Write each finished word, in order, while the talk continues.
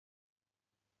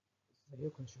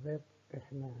ازيكم يا شباب.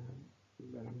 احنا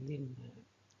عاملين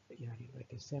يعني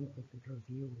like a sample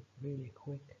review really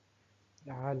quick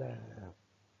على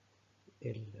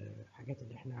الحاجات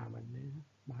اللي احنا عملناها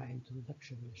مع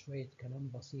introduction لشوية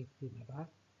كلام بسيط فيما بعد.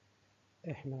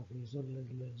 احنا في ظل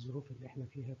الظروف اللي احنا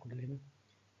فيها كلنا،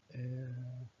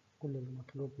 كل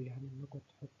المطلوب يعني انكم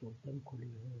تحطوا قدامكم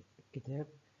الكتاب.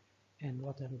 and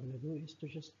what I'm going to do is to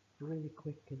just really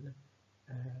quick كده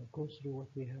go through what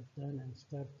we have done and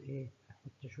start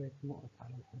أحط شوية نقط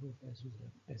على الحروف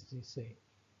as they say.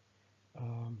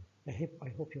 I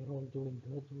hope you're all doing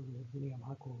good والدنيا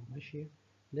معاكم ماشية.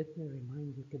 Let me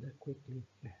remind you كده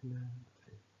quickly احنا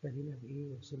بدينا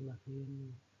بإيه وصلنا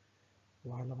فين،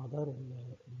 وعلى مدار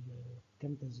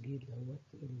كم تسجيل دوت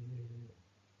اللي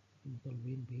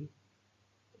مطالبين بيه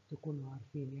تكونوا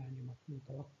عارفين يعني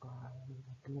متوقع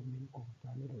مطلوب منكم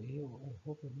تعملوا ايه. و I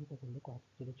hope انكم كلكم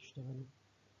هتبتدوا تشتغلوا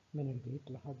من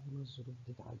البيت لحد ما الظروف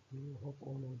دي تعدي و hope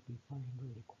all will be fine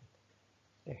really quick.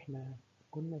 احنا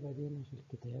كنا بادئين في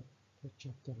الكتاب في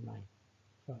chapter 9،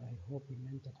 فاي هوب ان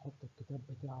انت تحط الكتاب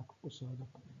بتاعك قصادك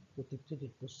وتبتدي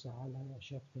تبص على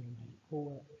chapter 9.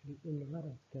 هو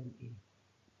الغرض كان ايه؟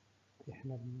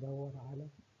 احنا بندور على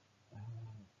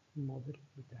الموديل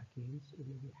بتاع كينز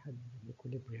اللي بيحدد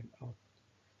الاكوليبريم اوت.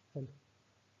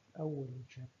 فاول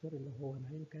شابتر اللي هو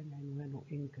 9 كان عنوانه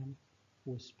income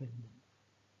وspending.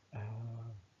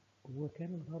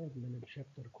 وكان الغرض من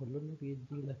الشابتر كله انه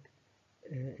بيدي لك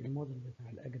الموديل بتاع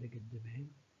الاجريجيت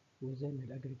ديماند، وزي ان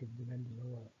الاجريجيت ديماند اللي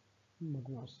هو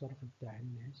مجموع الصرف بتاع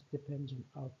الناس depends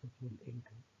on output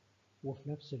والانكم، وفي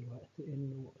نفس الوقت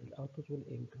انه الاوتبوت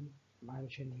والانكم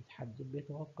علشان يتحدد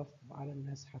بيتوقف على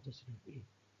الناس هتصرف ايه.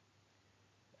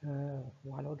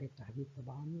 وعلى وجه التحديد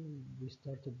طبعا we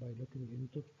started by looking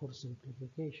into for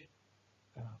simplification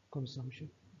consumption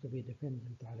to be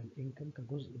dependent على الانكم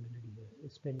كجزء من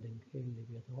السبندنج اللي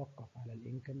بيتوقف على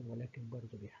الانكم ولكن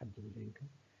برضه بيحدد الانكم،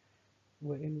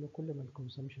 وانه كل ما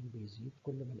الكونسومشن بيزيد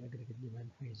كل ما الاجريجيت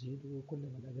ديماند هيزيد، وكل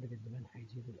ما الاجريجيت ديماند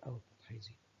هيزيد الاوتبوت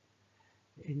هيزيد.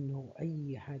 انه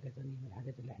اي حاجه تانية من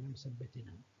الحاجات اللي احنا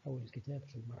مثبتينها او الكتاب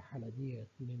في المرحله دي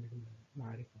من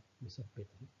المعرفه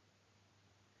مثبتها،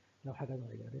 لو حاجه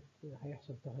اتغيرت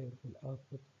هيحصل تغير في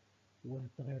الاوتبوت،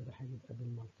 والتغير ده هيبقى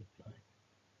بالمالتيبلاير،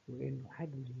 وانه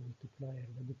حجم المالتيبلاير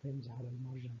ده ديبيندز على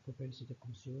المارجن بروبنسيتي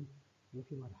كونسيوم،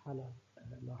 وفي مرحله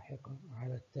لاحقه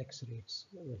على التاكس ريتس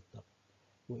والطبع،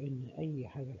 وإن أي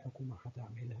حاجة الحكومة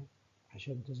هتعملها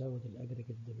عشان تزود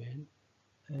الأجريجيت ديماند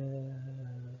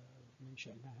من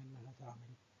شأنها إنها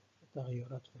تعمل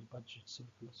تغيرات في البادجت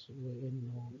سيربلس،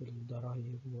 وإنه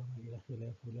الضرايب وما إلى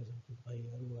خلافه لازم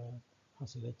تتغير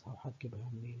وحصيلتها وهتجيبها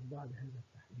منين. وبعد هذا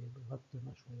التحليل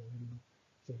غطينا شوية منه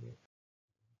في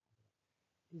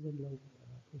إذا لو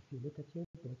if you look at your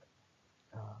book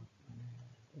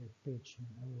البيج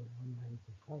من أول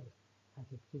 195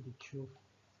 هتبتدي تشوف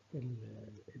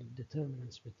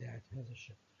الديترمينانتس بتاعت هذا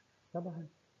الشابتر. طبعا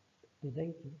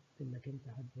بدايته انك انت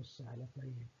هتبص على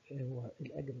طيب هو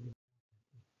الاجر.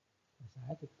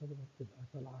 ساعات الطلبه بتبقى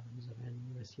طالعه من زمان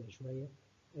وناسيه شويه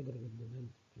اجر الديماند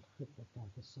في الخطه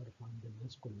بتاعت الصرف عند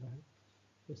الناس كلها.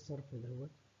 الصرف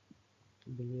دوت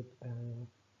بيبقى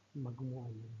مجموع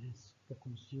اللي الناس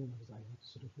ككونسيومرز عايزين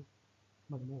يصرفوا،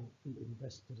 مجموع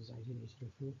الانفسترز عايزين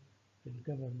يصرفوا،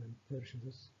 الجفرمنت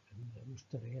بيرشيزز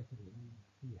المشتريات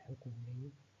الحكوميه،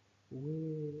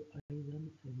 وأيضا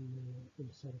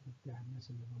الصرف بتاع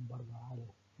الناس اللي من بره على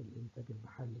الإنتاج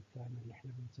المحلي بتاعنا اللي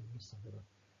إحنا بنسميه الصادرات.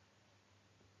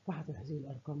 تحت هذه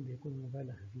الأرقام بيكون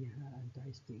مبالغ فيها، أنت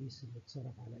عايز تقيس اللي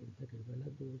اتصرف على إنتاج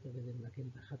البلد وتجد إنك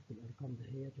أنت خدت الأرقام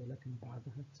دهيت، ولكن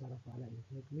بعضها اتصرف على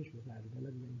إنتاج مش بتاع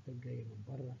البلد، ده إنتاج جاي من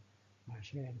بره.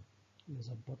 وعشان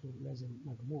نظبطه لازم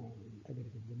مجموع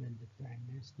الأجريجيت ديماند بتاع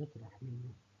الناس نطرح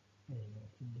منه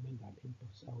الديماند على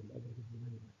الإنبوتس أو الأجريجيت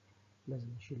ديماند،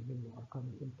 لازم نشيل منه أرقام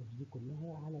الإنبوتس دي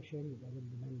كلها علشان يبقى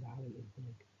الديماند على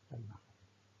الإنتاج المحلي.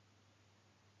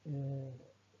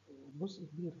 جزء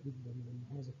كبير جدا من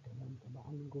هذا الكلام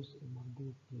طبعا جزء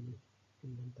مربوط باللي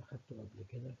انت خدته قبل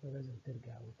كده، فلازم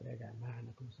ترجع وتراجع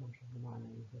معنى consumption ومعنى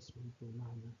investment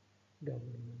ومعنى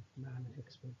government معنى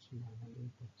exports ومعنى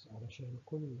imports علشان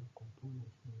كل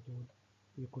component من دول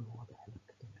يكون واضح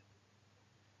لك تماما.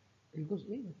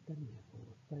 الجزئية الثانية هو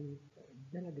طيب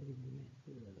ده الديماند،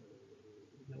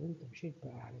 لو انت مشيت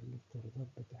بقى على الافتراضات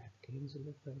بتاعت كينز،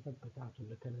 الافتراضات بتاعته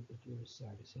اللي كانت بتقول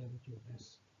السعر ثابت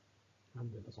والناس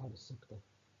عند الأسعار الثابتة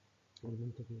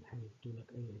والمنتجين هيدوا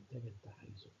لك أي إنتاج أنت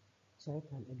عايزه،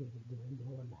 ساعتها الأجريجيت ديماند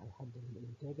هو اللي هيحدد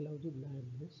الإنتاج. لو جبنا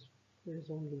الناس there is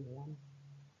only one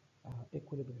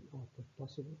equilibrium output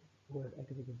possible where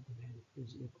aggregate demand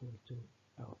is equal to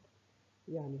output.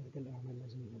 يعني رجال الأعمال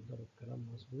لازم يقدروا الكلام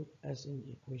مظبوط. As in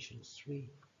equation 3,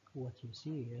 what you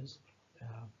see is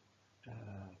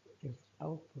if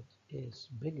output is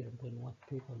bigger than what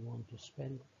people want to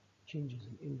spend, changes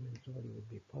in inventory would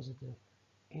be positive,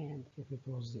 and if it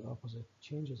was the opposite,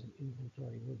 changes in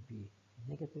inventory would be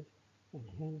negative, and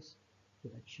hence to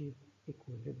achieve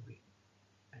equilibrium,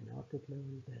 an output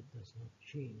level that does not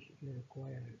change, you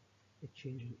require a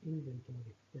change in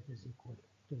inventory that is equal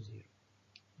to zero,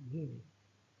 meaning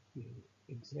you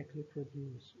exactly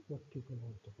produce what people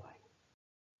want to buy.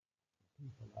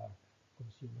 People are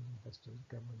consumers, investors,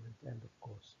 government, and of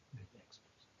course, net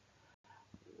experts.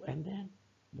 And then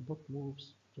the book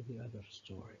moves to the other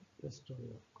story, the story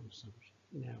of consumption.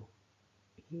 Now,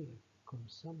 here,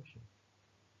 consumption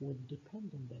would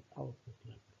depend on that output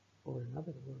level, or in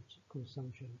other words,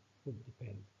 consumption would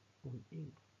depend on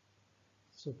income.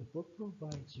 So the book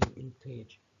provides you in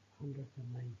page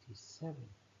 197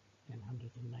 and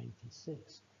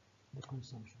 196 the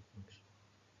consumption function.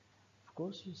 Of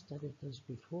course, you studied this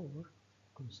before.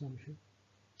 Consumption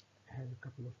has a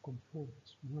couple of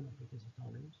components. One of it is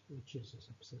autonomous, which is a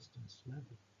subsistence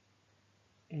level.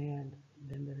 And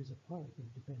then there is a part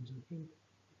that depends on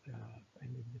income,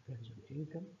 and it depends on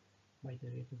income by the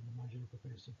rate of the marginal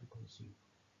propensity to consume.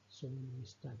 So when we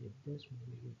studied this, when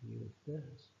we reviewed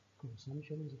this,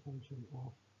 consumption is a function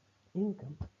of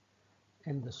income,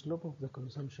 and the slope of the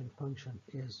consumption function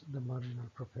is the marginal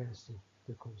propensity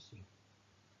to consume.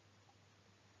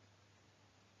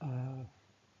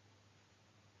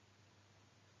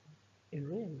 In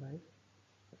real life,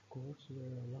 of course, there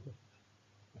are a lot of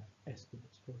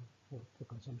estimates for the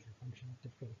consumption function of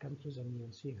different countries, and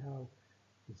you'll see how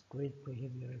this great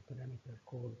behavioral parameter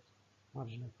called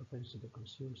marginal propensity to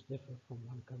consume differ from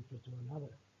one country to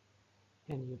another.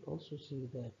 And you'll also see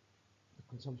that the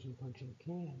consumption function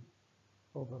can,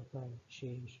 over time,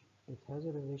 change. It has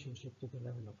a relationship to the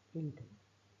level of income.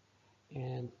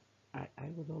 And I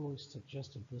would always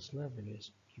suggest at this level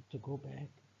is to go back,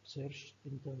 search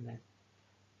internet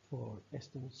for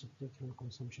estimates of different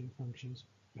consumption functions,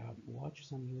 watch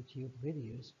some YouTube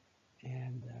videos,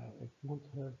 and it won't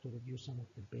hurt to review some of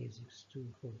the basics too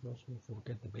for those who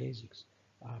forget the basics.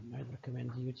 I'd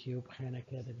recommend YouTube, Khan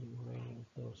Academy, or any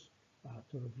of those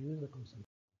to review the consumption.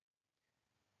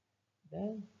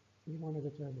 Then you want to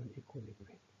determine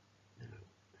equilibrium. Now,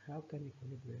 how can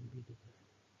equilibrium be determined?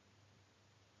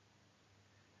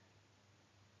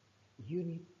 You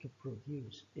need to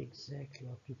produce exactly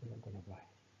what people are going to buy.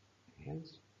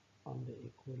 Hence, on the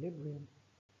equilibrium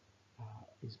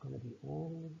is going to be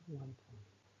only one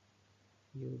point.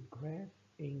 You graph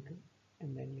income,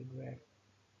 and then you graph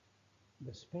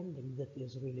the spending that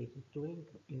is related to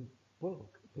income. In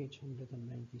book, page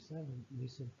 197, we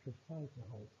simplified the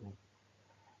whole thing.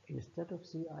 Instead of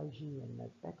CIG and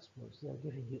net exports, they are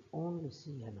giving you only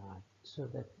CNI, so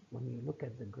that when you look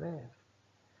at the graph,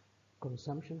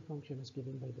 consumption function is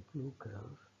given by the blue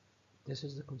curve. This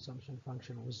is the consumption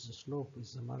function with the slope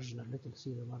is the marginal, little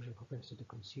c, the marginal propensity to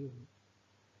consume.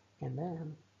 And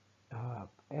then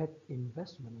add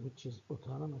investment, which is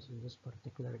autonomous in this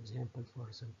particular example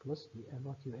for simplicity. And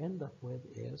what you end up with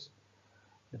is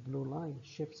the blue line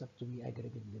shifts up to be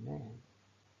aggregate demand.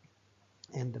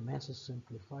 And the mass is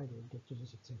simplified. We'll get to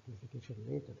this simplification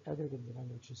later. Aggregate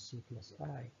demand, which is C plus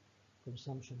I.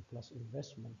 Consumption plus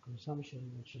investment.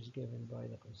 Consumption, which is given by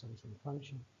the consumption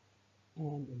function.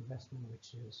 And investment,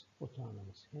 which is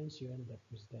autonomous. Hence, you end up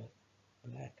with that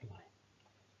black line.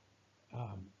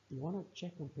 You want to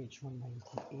check on page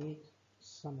 198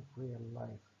 some real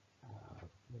life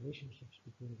relationships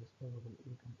between disposable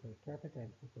income per capita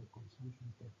and total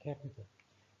consumption per capita.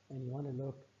 And you want to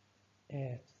look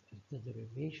at the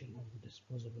derivation of the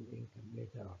disposable income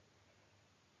later on.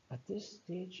 At this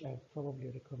stage, I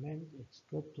probably recommend it's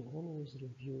good to always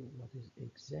review what is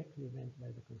exactly meant by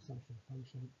the consumption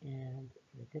function and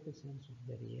get a sense of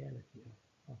the reality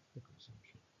of the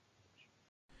consumption.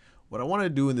 What I want to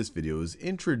do in this video is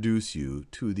introduce you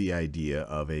to the idea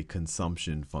of a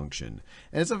consumption function.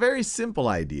 And it's a very simple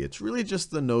idea. It's really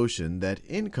just the notion that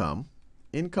income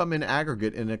in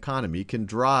aggregate in an economy can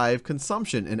drive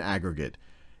consumption in aggregate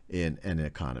in an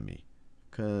economy.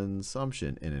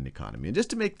 Consumption in an economy. And just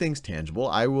to make things tangible,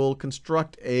 I will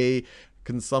construct a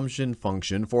consumption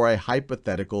function for a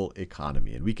hypothetical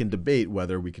economy. And we can debate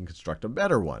whether we can construct a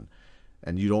better one.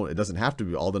 And it doesn't have to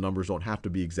be, all the numbers don't have to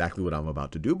be exactly what I'm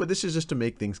about to do, but this is just to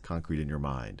make things concrete in your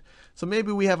mind. So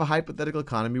maybe we have a hypothetical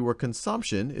economy where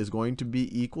consumption is going to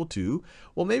be equal to,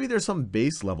 well, maybe there's some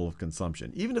base level of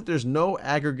consumption. Even if there's no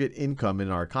aggregate income in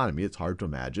our economy, it's hard to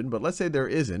imagine, but let's say there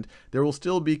isn't, there will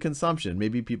still be consumption.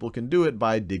 Maybe people can do it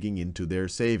by digging into their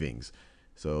savings.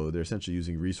 So they're essentially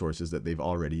using resources that they've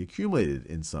already accumulated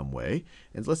in some way.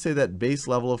 And let's say that base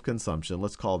level of consumption,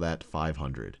 let's call that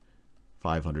 500.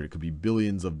 500, it could be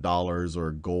billions of dollars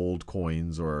or gold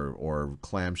coins or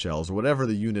clamshells or whatever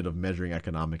the unit of measuring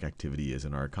economic activity is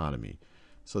in our economy.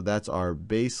 So that's our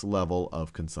base level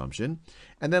of consumption.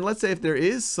 And then let's say if there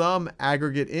is some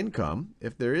aggregate income,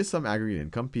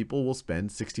 people will spend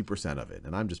 60% of it.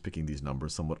 And I'm just picking these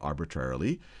numbers somewhat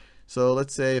arbitrarily. So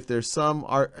let's say if there's some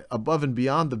above and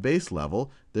beyond the base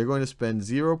level, they're going to spend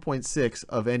 0.6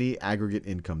 of any aggregate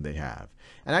income they have.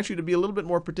 And actually, to be a little bit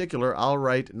more particular, I'll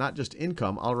write not just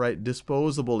income, I'll write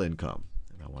disposable income.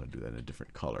 And I want to do that in a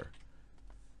different color.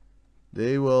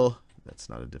 They will, that's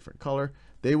not a different color.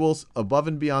 They will, above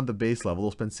and beyond the base level,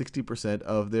 they'll spend 60%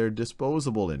 of their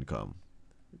disposable income.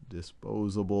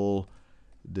 Disposable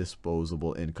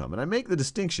income. And I make the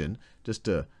distinction, just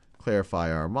to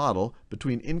clarify our model,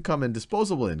 between income and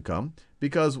disposable income,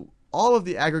 because all of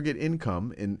the aggregate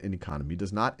income in an economy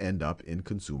does not end up in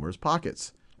consumers'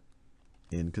 pockets.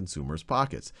 And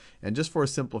just for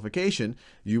simplification,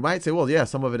 you might say, well, yeah,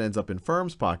 some of it ends up in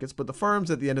firms' pockets, but the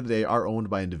firms at the end of the day are owned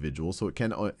by individuals, so it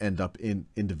can end up in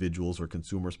individuals or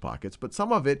consumers' pockets, but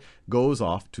some of it goes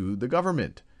off to the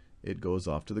government.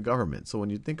 So when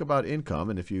you think about income,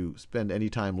 and if you spend any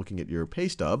time looking at your pay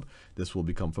stub, this will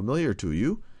become familiar to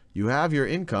you. You have your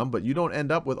income, but you don't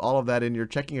end up with all of that in your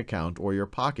checking account or your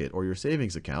pocket or your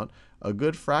savings account. A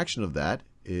good fraction of that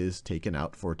is taken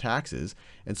out for taxes.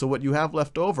 And so what you have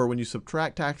left over when you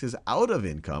subtract taxes out of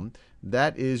income,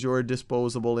 that is your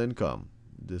disposable income.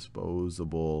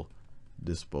 Disposable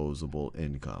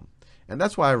income. And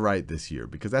that's why I write this here,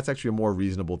 because that's actually a more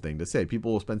reasonable thing to say.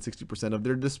 People will spend 60% of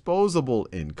their disposable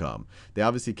income. They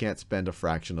obviously can't spend a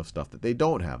fraction of stuff that they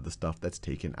don't have, the stuff that's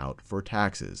taken out for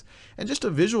taxes. And just to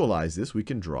visualize this, we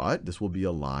can draw it. This will be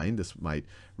a line. This might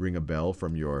ring a bell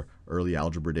from your early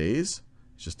algebra days.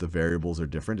 It's just the variables are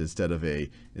different. Instead of a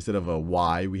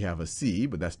y, we have a c,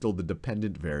 but that's still the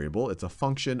dependent variable. It's a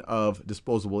function of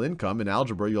disposable income. In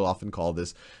algebra, you'll often call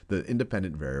this the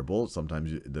independent variable.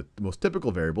 Sometimes the most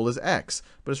typical variable is x,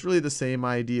 but it's really the same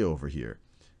idea over here.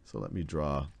 So let me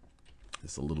draw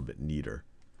this a little bit neater.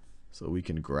 So we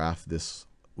can graph this,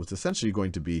 what's essentially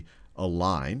going to be a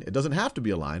line. It doesn't have to be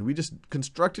a line. We just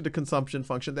constructed a consumption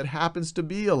function that happens to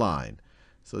be a line.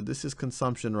 So this is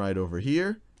consumption right over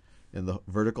here. In the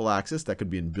vertical axis, that could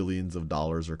be in billions of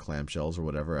dollars or clamshells or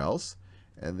whatever else.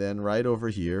 And then right over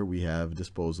here, we have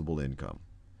disposable income.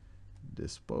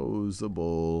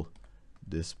 Disposable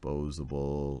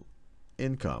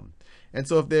income. And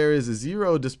so if there is a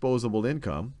zero disposable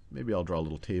income, maybe I'll draw a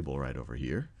little table right over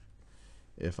here.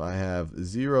 If I have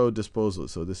zero disposable,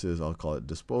 so this is, I'll call it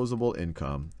disposable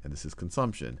income, and this is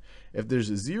consumption. If there's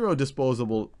zero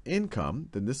disposable income,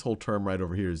 then this whole term right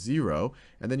over here is zero,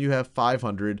 and then you have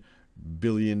 $500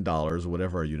 billion,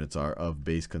 whatever our units are, of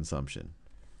base consumption.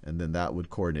 And then that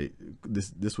would coordinate,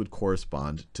 this would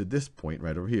correspond to this point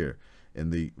right over here.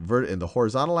 In the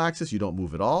horizontal axis, you don't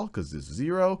move at all because it's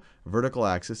zero. Vertical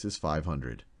axis is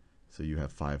 500. So you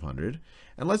have 500.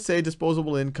 And let's say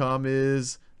disposable income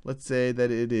is, let's say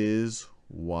that it is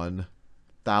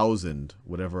 1,000,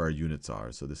 whatever our units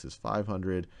are. So this is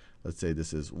 500. Let's say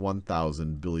this is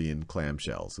 1,000 billion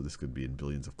clamshells. So this could be in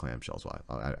billions of clamshells.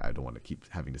 Well, I don't want to keep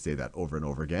having to say that over and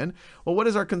over again. Well, what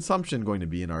is our consumption going to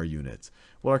be in our units?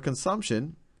 Well, our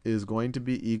consumption is going to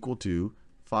be equal to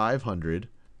 500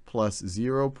 plus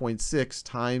 0.6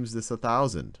 times this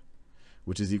 1,000,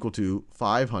 which is equal to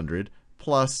 500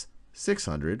 plus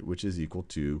 600, which is equal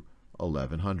to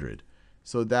 1,100.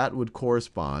 So that would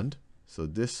correspond, so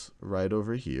this right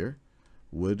over here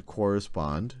would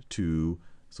correspond to,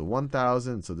 so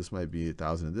 1,000, so this might be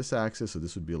 1,000 in this axis, so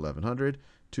this would be 1,100,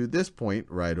 to this point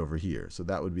right over here. So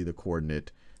that would be the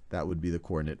coordinate,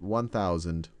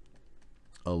 1,000,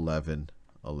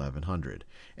 1,100.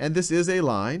 And this is a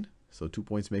line, so 2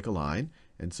 points make a line.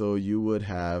 And so you would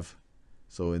have,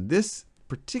 so in this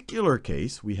particular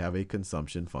case, we have a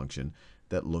consumption function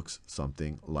that looks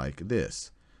something like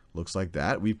this. Looks like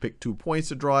that. We picked 2 points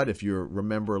to draw it. If you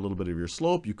remember a little bit of your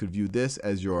slope, you could view this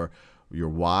as your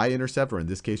y-intercept, or in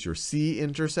this case, your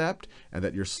c-intercept, and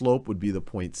that your slope would be the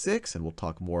 0.6, and we'll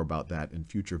talk more about that in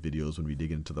future videos when we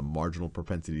dig into the marginal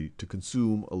propensity to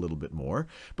consume a little bit more.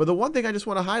 But the one thing I just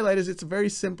want to highlight is it's a very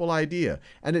simple idea,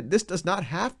 and this does not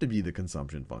have to be the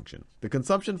consumption function. The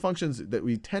consumption functions that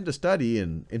we tend to study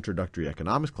in introductory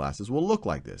economics classes will look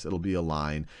like this. It'll be a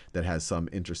line that has some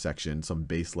intersection, some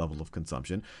base level of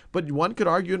consumption, but one could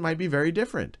argue it might be very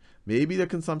different. Maybe the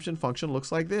consumption function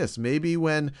looks like this. Maybe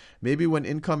when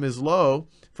income is low,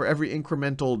 for every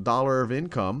incremental dollar of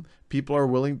income, people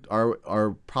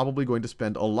are probably going to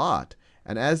spend a lot.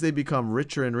 And as they become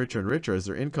richer and richer and richer, as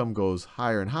their income goes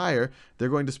higher and higher, they're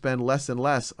going to spend less and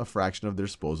less a fraction of their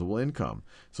disposable income.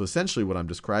 So essentially what I'm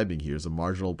describing here is a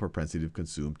marginal propensity to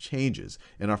consume changes.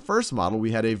 In our first model,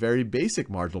 we had a very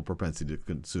basic marginal propensity to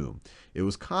consume. It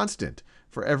was constant.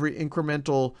 For every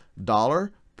incremental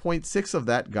dollar, 0.6 of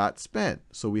that got spent.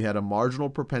 So we had a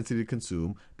marginal propensity to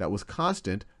consume that was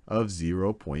constant of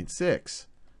 0.6.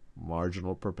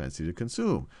 Marginal propensity to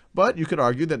consume. But you could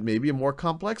argue that maybe a more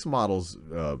complex model's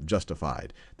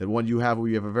justified. That when you have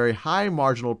a very high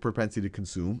marginal propensity to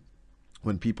consume,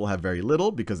 when people have very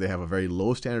little because they have a very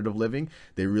low standard of living,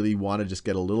 they really want to just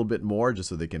get a little bit more just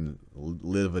so they can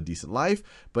live a decent life.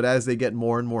 But as they get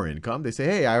more and more income, they say,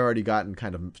 hey, I already gotten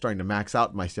kind of starting to max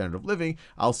out my standard of living.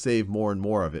 I'll save more and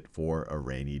more of it for a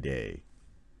rainy day.